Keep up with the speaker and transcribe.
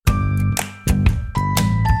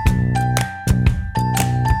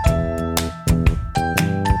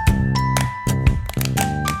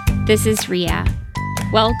this is Rhea.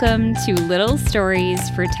 Welcome to Little Stories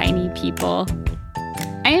for Tiny People.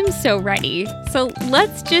 I am so ready, so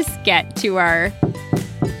let's just get to our...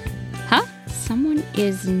 Someone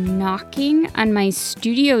is knocking on my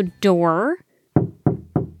studio door.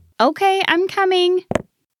 Okay, I'm coming.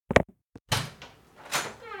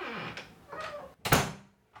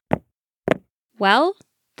 Well,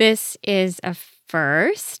 this is a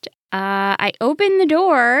first. I opened the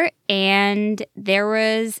door and there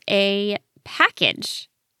was a package.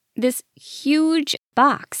 This huge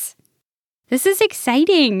box. This is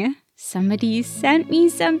exciting. Somebody sent me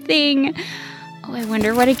something. Oh, I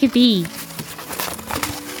wonder what it could be.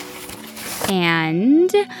 And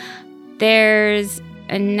there's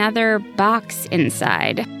another box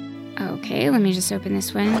inside. Okay, let me just open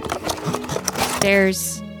this one.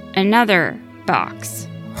 There's another box.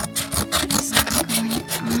 What is going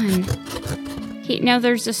on? Okay, now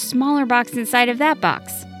there's a smaller box inside of that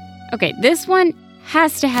box. Okay, this one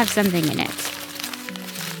has to have something in it.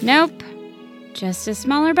 Nope. Just a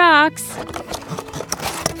smaller box.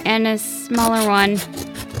 And a smaller one.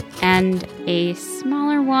 And a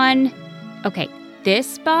smaller one. Okay,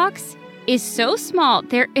 this box is so small,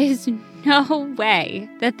 there is no way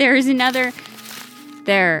that there is another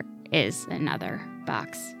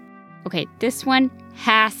box. Okay, this one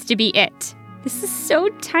has to be it. This is so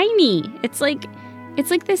tiny. It's like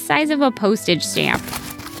the size of a postage stamp.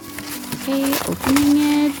 Okay, opening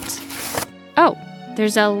it. Oh,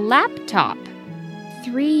 there's a laptop.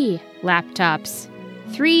 3 laptops.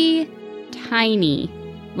 3 tiny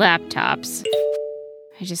laptops.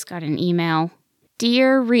 I just got an email.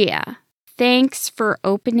 Dear Rhea, thanks for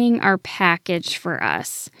opening our package for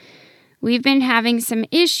us. We've been having some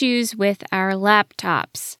issues with our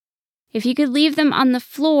laptops. If you could leave them on the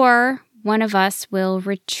floor, one of us will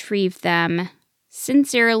retrieve them.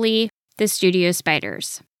 Sincerely, the Studio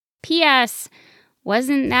Spiders. P.S.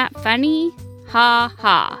 Wasn't that funny? Ha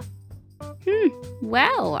ha.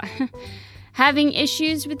 Well, having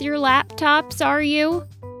issues with your laptops, are you?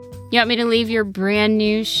 You want me to leave your brand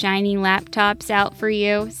new shiny laptops out for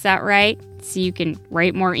you? Is that right? So you can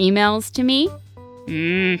write more emails to me?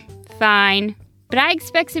 Fine. But I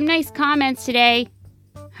expect some nice comments today.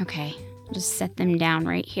 Okay, I'll just set them down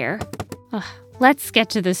right here. Let's get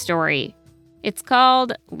to the story. It's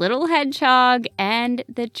called Little Hedgehog and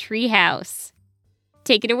the Treehouse.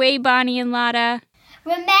 Take it away, Bonnie and Lotta.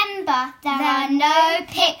 Remember, there are no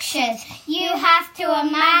pictures. You have to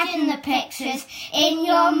imagine the pictures in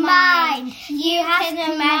your mind. You have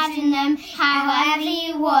to imagine them however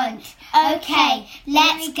you want. Okay,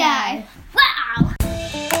 let's go. Wow!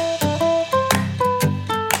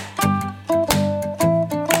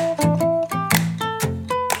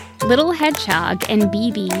 Little Hedgehog and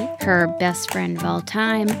Bibi, her best friend of all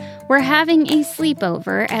time, were having a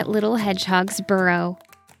sleepover at Little Hedgehog's burrow.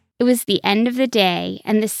 It was the end of the day,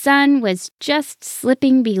 and the sun was just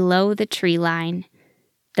slipping below the tree line.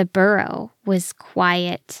 The burrow was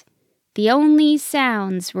quiet. The only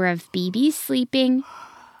sounds were of Bibi sleeping,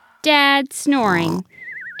 Dad snoring,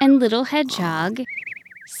 and Little Hedgehog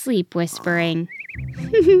sleep whispering.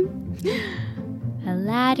 A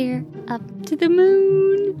ladder up to the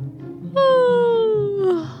moon.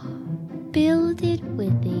 Oh, builded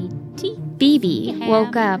with a teeth. Bibi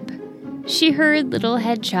woke up. She heard Little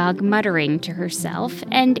Hedgehog muttering to herself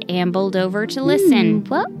and ambled over to listen.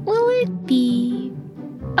 What will it be?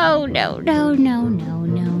 Oh, no,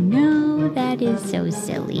 that is so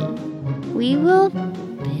silly. We will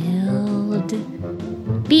build.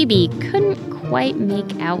 Bibi couldn't quite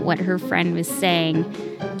make out what her friend was saying.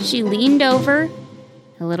 She leaned over,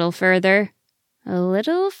 a little further,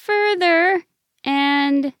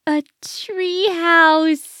 and a tree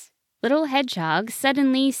house. Little Hedgehog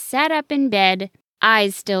suddenly sat up in bed,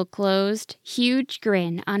 eyes still closed, huge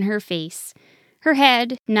grin on her face. Her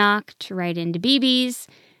head knocked right into Bibi's,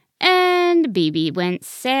 and Bibi went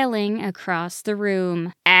sailing across the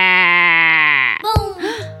room. Ah! Boom!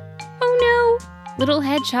 Oh no! Little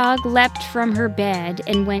Hedgehog leapt from her bed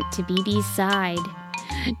and went to Bibi's side.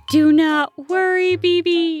 Do not worry,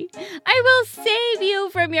 Bibi. I will save you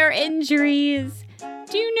from your injuries.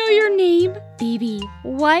 Do you know your name, Bibi?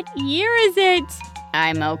 What year is it?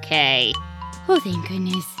 I'm okay. Oh, thank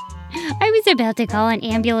goodness. I was about to call an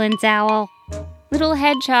ambulance, Owl. Little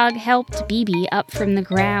Hedgehog helped Bibi up from the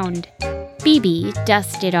ground. Bibi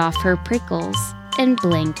dusted off her prickles and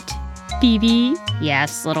blinked. Bibi?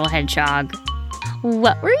 Yes, Little Hedgehog.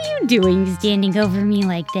 What were you doing standing over me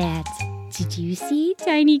like that? Did you see,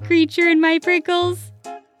 tiny creature in my prickles?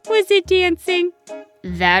 Was it dancing?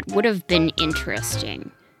 That would have been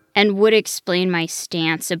interesting, and would explain my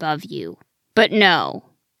stance above you. But no,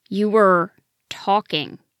 You were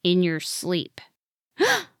talking in your sleep.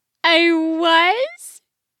 I was?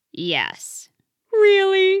 Yes.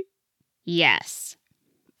 Really? Yes.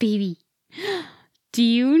 Baby, do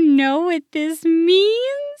you know what this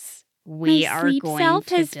means? We My are sleep going self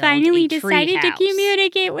to has build finally a decided to treehouse.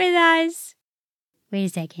 communicate with us. Wait a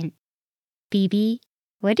second. BB,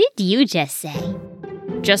 what did you just say?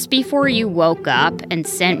 Just before you woke up and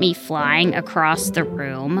sent me flying across the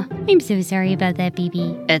room. I'm so sorry about that,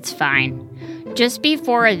 BB. It's fine. Just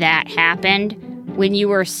before that happened, when you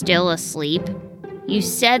were still asleep, you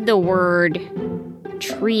said the word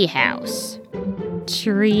treehouse.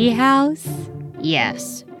 Treehouse?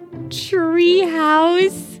 Yes.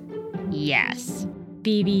 Treehouse? Yes.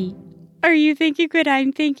 BB, are you thinking what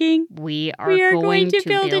I'm thinking? We are going to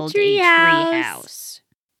build a treehouse.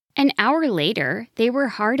 An hour later, they were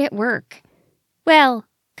hard at work. Well,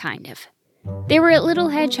 kind of. They were at Little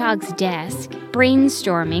Hedgehog's desk,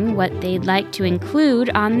 brainstorming what they'd like to include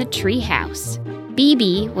on the treehouse.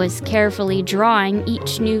 BB was carefully drawing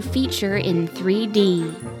each new feature in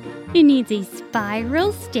 3D. It needs a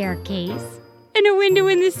spiral staircase and a window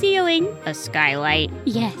in the ceiling. A skylight.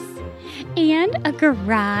 Yes, and a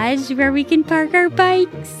garage where we can park our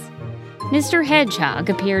bikes. Mr. Hedgehog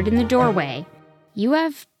appeared in the doorway. You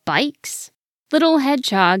have bikes? Little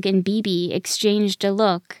Hedgehog and BB exchanged a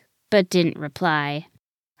look, but didn't reply.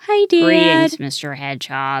 Hi, Dad. Greetings, Mr.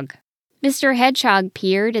 Hedgehog. Mr. Hedgehog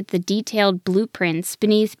peered at the detailed blueprints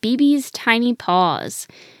beneath BB's tiny paws.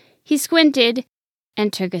 He squinted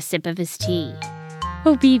and took a sip of his tea.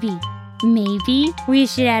 Oh, BB, maybe we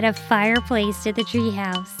should add a fireplace to the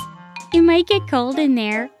treehouse. It might get cold in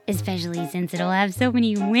there, especially since it'll have so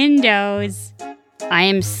many windows. I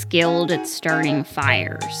am skilled at starting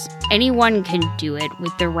fires. Anyone can do it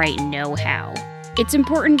with the right know-how. It's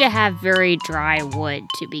important to have very dry wood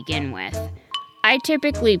to begin with. I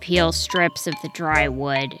typically peel strips of the dry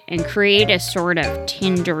wood and create a sort of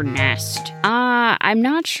tinder nest. I'm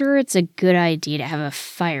not sure it's a good idea to have a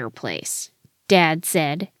fireplace, Dad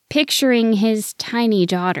said, picturing his tiny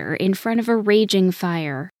daughter in front of a raging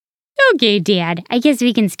fire. Okay, Dad, I guess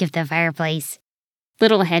we can skip the fireplace.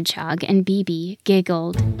 Little Hedgehog and BB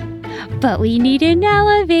giggled. But we need an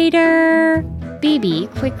elevator.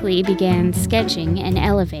 BB quickly began sketching an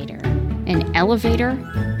elevator. An elevator?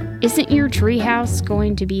 Isn't your treehouse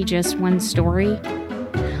going to be just one story?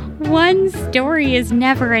 One story is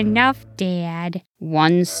never enough, Dad.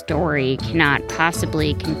 One story cannot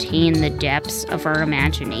possibly contain the depths of our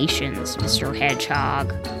imaginations, Mr.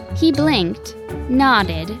 Hedgehog. He blinked,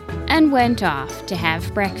 nodded, and went off to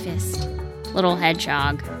have breakfast. Little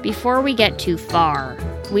Hedgehog, before we get too far,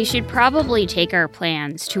 we should probably take our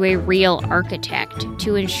plans to a real architect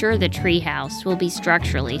to ensure the treehouse will be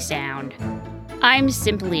structurally sound. I'm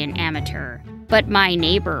simply an amateur, but my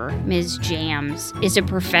neighbor, Ms. Jams, is a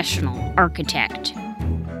professional architect.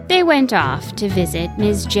 They went off to visit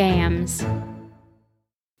Ms. Jams.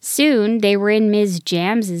 Soon they were in Ms.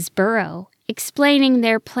 Jams's burrow, explaining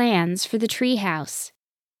their plans for the treehouse.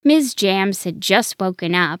 Ms. Jams had just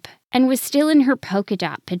woken up and was still in her polka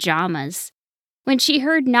dot pajamas. When she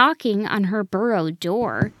heard knocking on her burrow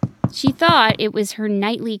door, she thought it was her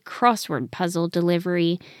nightly crossword puzzle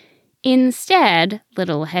delivery. Instead,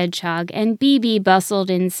 Little Hedgehog and BB bustled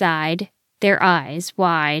inside, their eyes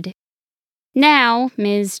wide. Now,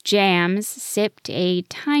 Ms. Jams sipped a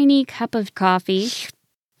tiny cup of coffee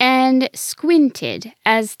and squinted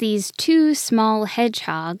as these two small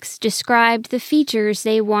hedgehogs described the features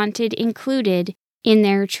they wanted included in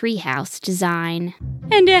their treehouse design.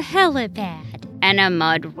 And a helipad. And a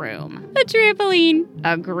mud room. A trampoline.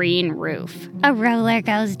 A green roof. A roller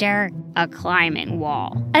coaster. A climbing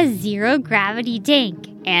wall. A zero-gravity tank.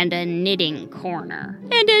 And a knitting corner.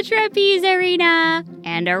 And a trapeze arena.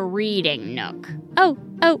 And a reading nook. Oh,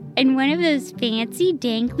 and one of those fancy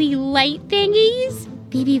dangly light thingies?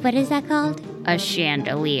 BB, what is that called? A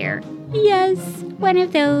chandelier. Yes, one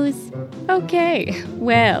of those. Okay,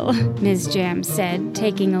 well, Ms. Jam said,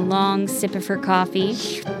 taking a long sip of her coffee.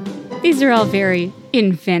 These are all very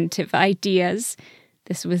inventive ideas.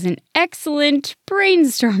 This was an excellent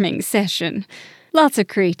brainstorming session. Lots of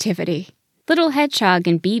creativity. Little Hedgehog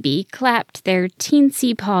and BB clapped their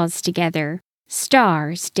teensy paws together.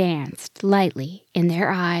 Stars danced lightly in their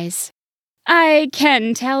eyes. I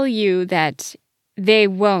can tell you that they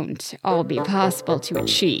won't all be possible to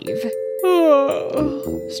achieve.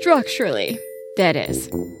 Structurally, that is.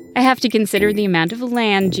 I have to consider the amount of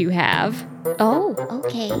land you have. Oh,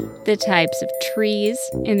 okay. The types of trees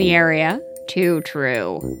in the area. Too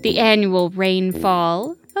true. The annual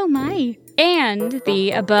rainfall. Oh my. and the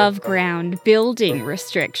above-ground building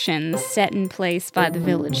restrictions set in place by the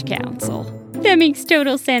village council. That makes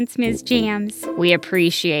total sense, Ms. Jams. We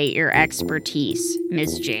appreciate your expertise,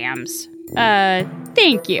 Ms. Jams.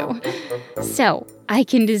 Thank you. So, I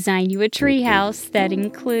can design you a treehouse that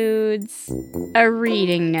includes a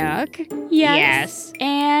reading nook. Yes.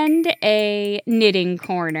 And a knitting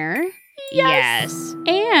corner. Yes.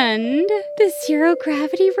 And the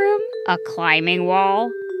zero-gravity room. A climbing wall.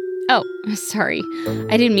 Oh, sorry.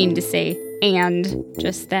 I didn't mean to say "and"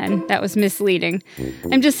 just then. That was misleading.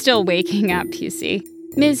 I'm just still waking up, you see.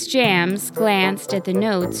 Ms. Jams glanced at the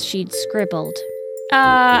notes she'd scribbled.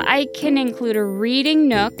 I can include a reading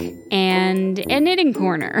nook and a knitting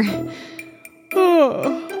corner.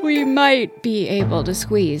 We might be able to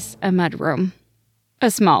squeeze a mudroom. A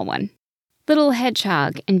small one. Little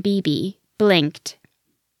Hedgehog and BB blinked.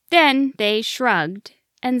 Then they shrugged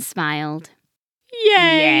and smiled.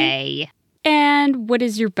 Yay! And what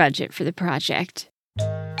is your budget for the project?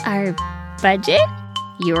 Our budget?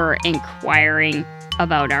 You're inquiring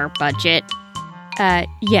about our budget?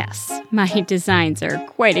 Yes. My designs are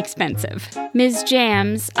quite expensive. Ms.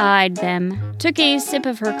 Jams eyed them, took a sip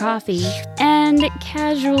of her coffee, and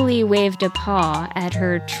casually waved a paw at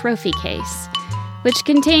her trophy case, which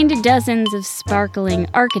contained dozens of sparkling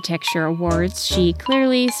architecture awards she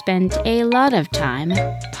clearly spent a lot of time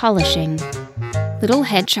polishing. Little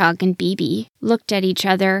Hedgehog and BB looked at each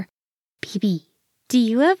other. BB, do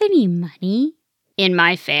you have any money? In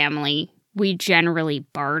my family, we generally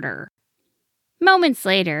barter. Moments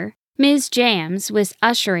later, Ms. Jams was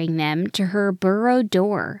ushering them to her burrow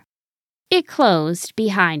door. It closed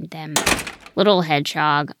behind them. Little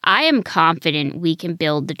Hedgehog, I am confident we can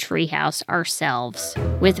build the treehouse ourselves.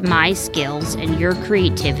 With my skills and your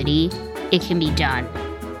creativity, it can be done.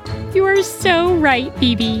 You are so right,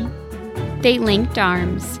 BB. They linked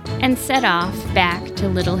arms and set off back to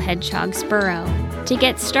Little Hedgehog's burrow to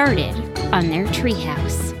get started on their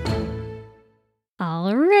treehouse.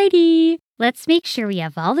 Alrighty, let's make sure we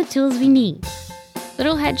have all the tools we need.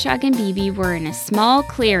 Little Hedgehog and BB were in a small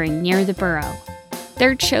clearing near the burrow.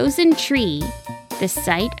 Their chosen tree, the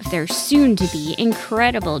site of their soon-to-be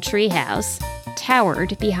incredible treehouse,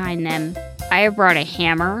 towered behind them. I have brought a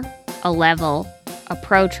hammer, a level, a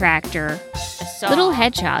protractor, a saw. Little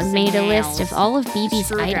Hedgehog made a list of all of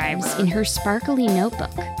BB's items in her sparkly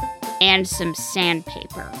notebook. And some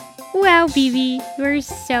sandpaper. Wow, BB, you are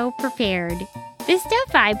so prepared. The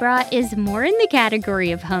stuff I brought is more in the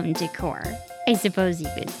category of home decor, I suppose you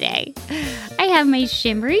could say. I have my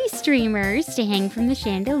shimmery streamers to hang from the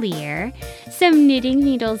chandelier, some knitting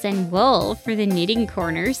needles and wool for the knitting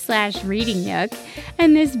corner/reading nook,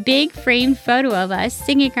 and this big framed photo of us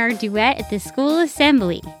singing our duet at the school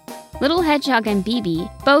assembly. Little Hedgehog and BB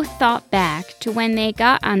both thought back to when they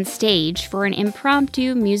got on stage for an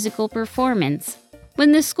impromptu musical performance,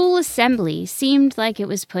 when the school assembly seemed like it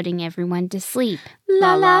was putting everyone to sleep.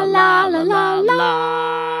 La la la la la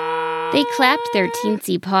la. They clapped their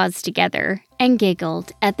teensy paws together and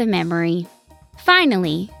giggled at the memory.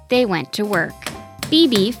 Finally, they went to work.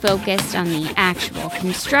 BB focused on the actual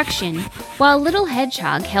construction, while Little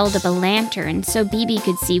Hedgehog held up a lantern so BB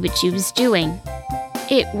could see what she was doing.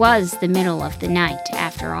 It was the middle of the night,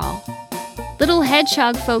 after all. Little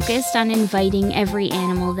Hedgehog focused on inviting every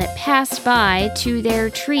animal that passed by to their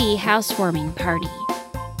tree housewarming party.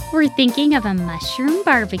 We're thinking of a mushroom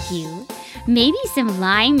barbecue, maybe some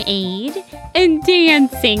limeade, and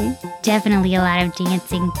dancing. Definitely a lot of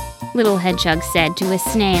dancing, Little Hedgehog said to a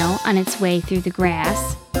snail on its way through the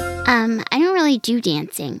grass. I don't really do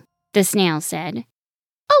dancing, the snail said.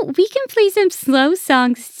 Oh, we can play some slow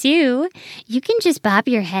songs too. You can just bob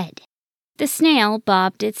your head. The snail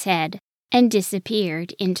bobbed its head and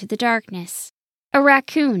disappeared into the darkness. A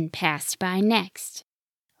raccoon passed by next.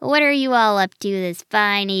 What are you all up to this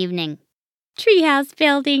fine evening? Treehouse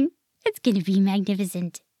building. It's going to be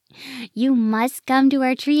magnificent. You must come to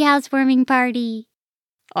our treehouse warming party.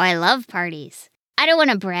 Oh, I love parties. I don't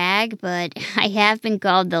want to brag, but I have been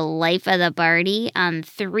called the life of the party on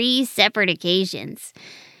 3 separate occasions.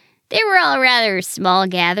 They were all rather small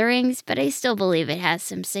gatherings, but I still believe it has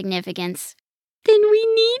some significance. Then we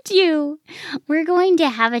need you. We're going to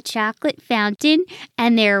have a chocolate fountain,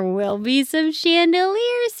 and there will be some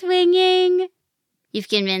chandelier swinging. You've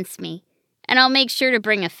convinced me, and I'll make sure to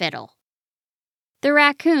bring a fiddle. The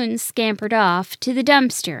raccoon scampered off to the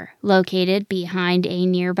dumpster located behind a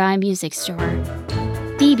nearby music store.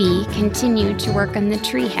 BB continued to work on the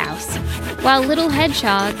treehouse, while Little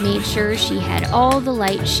Hedgehog made sure she had all the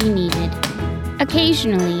light she needed.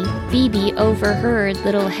 Occasionally, BB overheard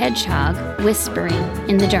Little Hedgehog whispering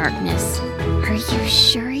in the darkness. Are you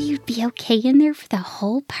sure you would be okay in there for the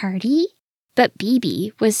whole party? But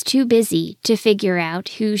Bibi was too busy to figure out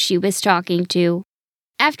who she was talking to.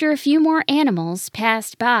 After a few more animals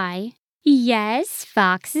passed by, Yes,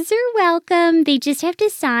 foxes are welcome. They just have to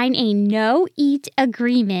sign a no-eat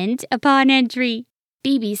agreement upon entry.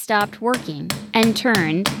 Bibi stopped working and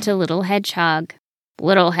turned to Little Hedgehog.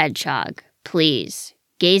 Little Hedgehog, please,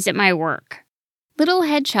 gaze at my work. Little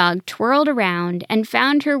Hedgehog twirled around and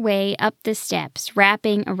found her way up the steps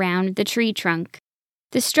wrapping around the tree trunk.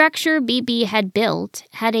 The structure Bibi had built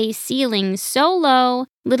had a ceiling so low,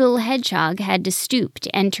 Little Hedgehog had to stoop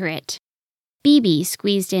to enter it. Bibi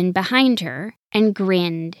squeezed in behind her and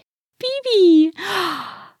grinned. Bibi!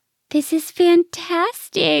 This is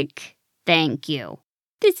fantastic. Thank you.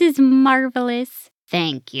 This is marvelous.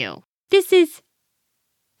 Thank you. This is...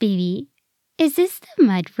 Bibi, is this the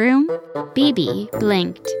mudroom? Bibi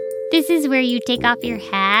blinked. This is where you take off your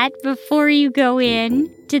hat before you go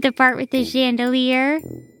in to the part with the chandelier.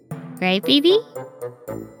 Right, Bibi?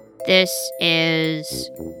 This is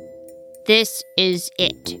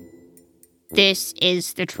it. This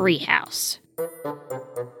is the treehouse.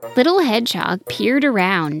 Little Hedgehog peered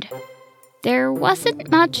around. There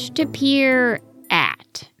wasn't much to peer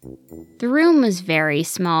at. The room was very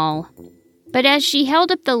small. But as she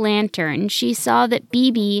held up the lantern, she saw that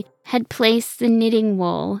Bibi had placed the knitting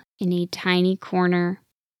wool in a tiny corner.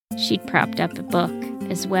 She'd propped up a book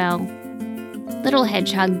as well. Little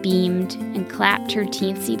Hedgehog beamed and clapped her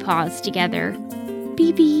teensy paws together.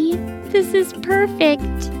 Bibi, this is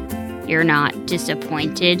perfect. You're not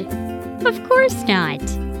disappointed? Of course not.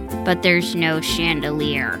 But there's no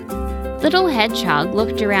chandelier. Little Hedgehog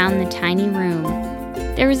looked around the tiny room.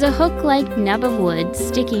 There was a hook-like nub of wood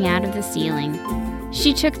sticking out of the ceiling.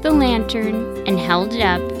 She took the lantern and held it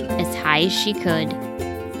up as high as she could.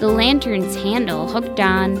 The lantern's handle hooked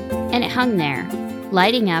on, and it hung there,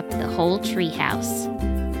 lighting up the whole treehouse.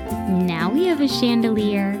 Now we have a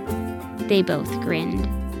chandelier. They both grinned.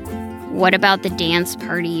 What about the dance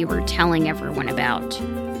party you were telling everyone about?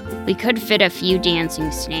 We could fit a few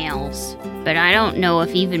dancing snails, but I don't know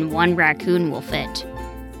if even one raccoon will fit.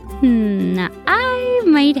 I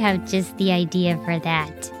might have just the idea for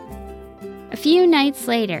that. A few nights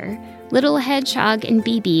later, Little Hedgehog and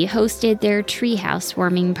Bibi hosted their treehouse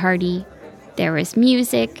warming party. There was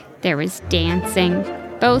music, there was dancing,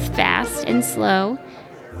 both fast and slow.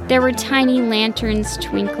 There were tiny lanterns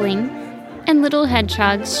twinkling, and Little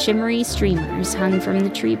Hedgehog's shimmery streamers hung from the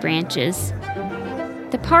tree branches.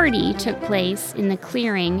 The party took place in the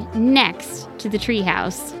clearing next to the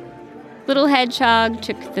treehouse. Little Hedgehog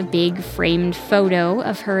took the big framed photo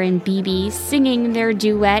of her and Bibi singing their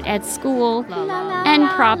duet at school and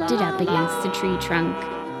propped it up against the tree trunk.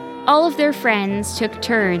 All of their friends took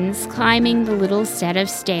turns climbing the little set of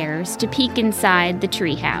stairs to peek inside the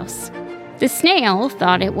treehouse. The snail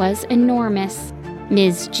thought it was enormous.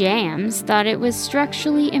 Ms. Jams thought it was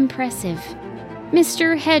structurally impressive.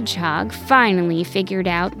 Mr. Hedgehog finally figured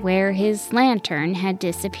out where his lantern had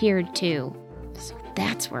disappeared to. So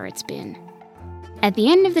that's where it's been. At the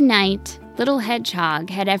end of the night, Little Hedgehog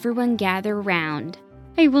had everyone gather around.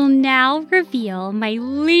 I will now reveal my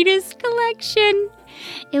latest collection.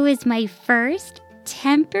 It was my first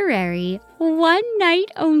temporary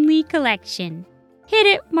one-night-only collection. Hit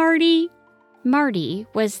it, Marty. Marty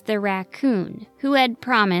was the raccoon who had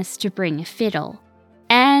promised to bring a fiddle.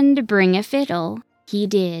 And bring a fiddle he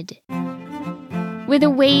did. With a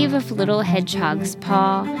wave of Little Hedgehog's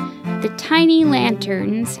paw, the tiny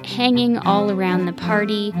lanterns hanging all around the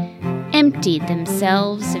party emptied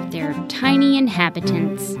themselves of their tiny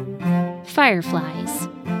inhabitants, fireflies.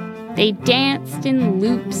 They danced in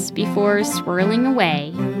loops before swirling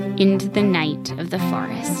away into the night of the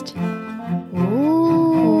forest.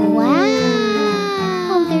 Ooh, wow!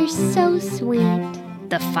 Oh, they're so sweet.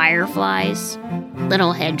 The fireflies?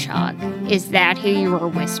 Little Hedgehog, is that who you were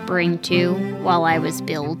whispering to while I was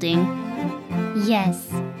building? Yes,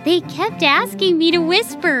 they kept asking me to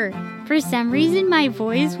whisper. For some reason, my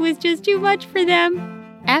voice was just too much for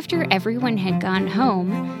them. After everyone had gone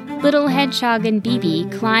home, Little Hedgehog and Bibi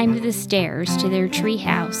climbed the stairs to their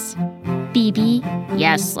treehouse. Bibi?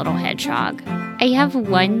 Yes, Little Hedgehog. I have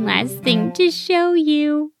one last thing to show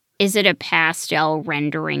you. Is it a pastel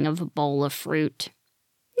rendering of a bowl of fruit?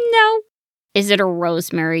 No. Is it a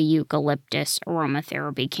rosemary eucalyptus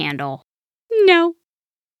aromatherapy candle? No.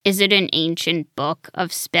 Is it an ancient book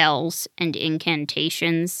of spells and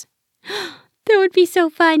incantations? That would be so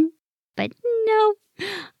fun. But no,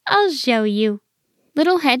 I'll show you.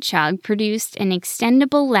 Little Hedgehog produced an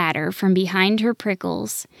extendable ladder from behind her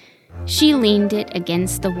prickles. She leaned it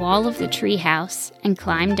against the wall of the treehouse and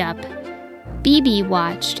climbed up. BB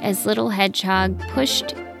watched as Little Hedgehog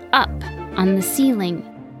pushed up on the ceiling,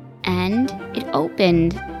 and it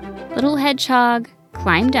opened. Little Hedgehog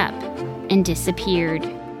climbed up and disappeared.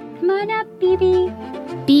 Come on up,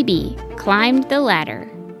 BB. BB climbed the ladder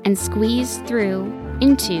and squeezed through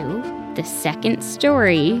into the second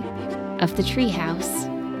story of the treehouse.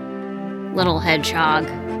 Little Hedgehog,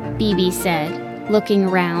 BB said, looking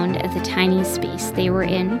around at the tiny space they were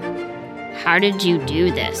in. How did you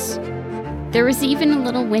do this? There was even a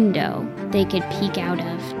little window they could peek out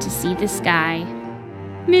of to see the sky.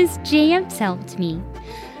 Miss Jamps helped me.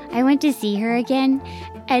 I went to see her again,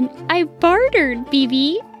 and I bartered,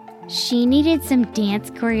 BB. She needed some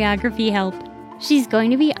dance choreography help. She's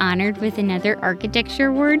going to be honored with another architecture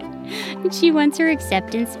award, and she wants her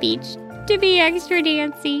acceptance speech to be extra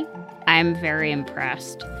dancey. I'm very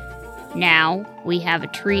impressed. Now we have a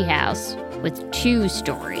treehouse with 2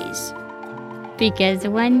 stories. Because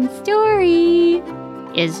one story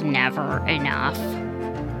is never enough.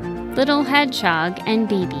 Little Hedgehog and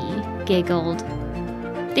BB giggled.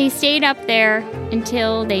 They stayed up there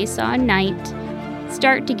until they saw night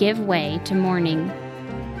start to give way to morning.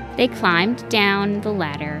 They climbed down the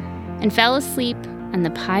ladder and fell asleep on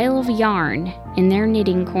the pile of yarn in their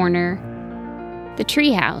knitting corner. The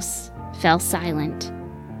treehouse fell silent,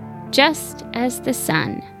 just as the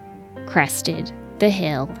sun crested the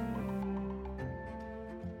hill.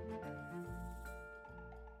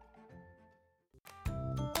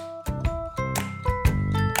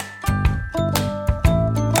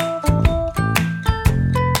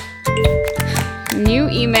 New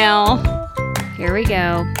email. Here we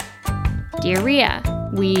go. Dear Rhea,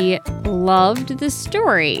 we loved the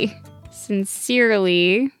story.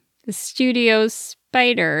 Sincerely, the studio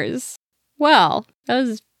spiders. Well,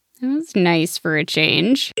 that was nice for a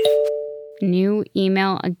change. New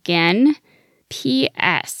email again.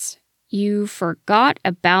 P.S. You forgot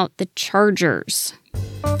about the chargers.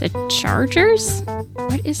 The chargers?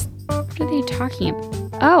 What are they talking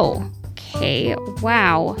about? Oh, okay.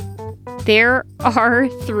 Wow. There are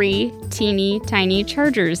 3 teeny tiny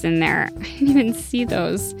chargers in there. I didn't even see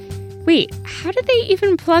those. Wait, how did they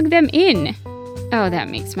even plug them in? Oh, that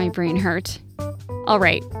makes my brain hurt. All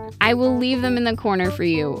right, I will leave them in the corner for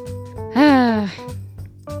you.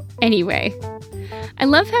 Anyway, I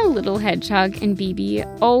love how Little Hedgehog and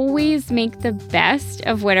BB always make the best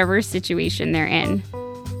of whatever situation they're in.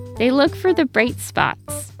 They look for the bright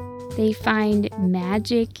spots. They find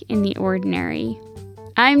magic in the ordinary.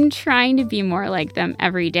 I'm trying to be more like them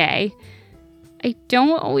every day. I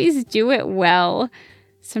don't always do it well.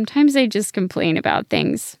 Sometimes I just complain about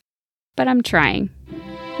things. But I'm trying.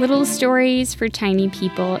 Little Stories for Tiny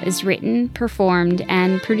People is written, performed,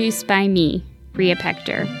 and produced by me, Rhea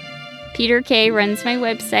Pector. Peter Kay runs my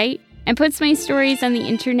website and puts my stories on the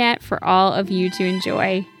internet for all of you to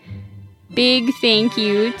enjoy. Big thank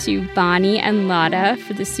you to Bonnie and Lotta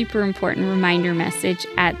for the super important reminder message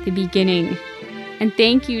at the beginning. And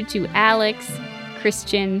thank you to Alex,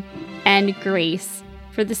 Christian, and Grace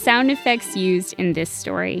for the sound effects used in this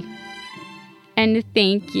story. And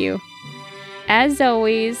thank you, as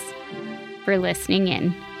always, for listening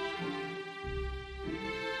in.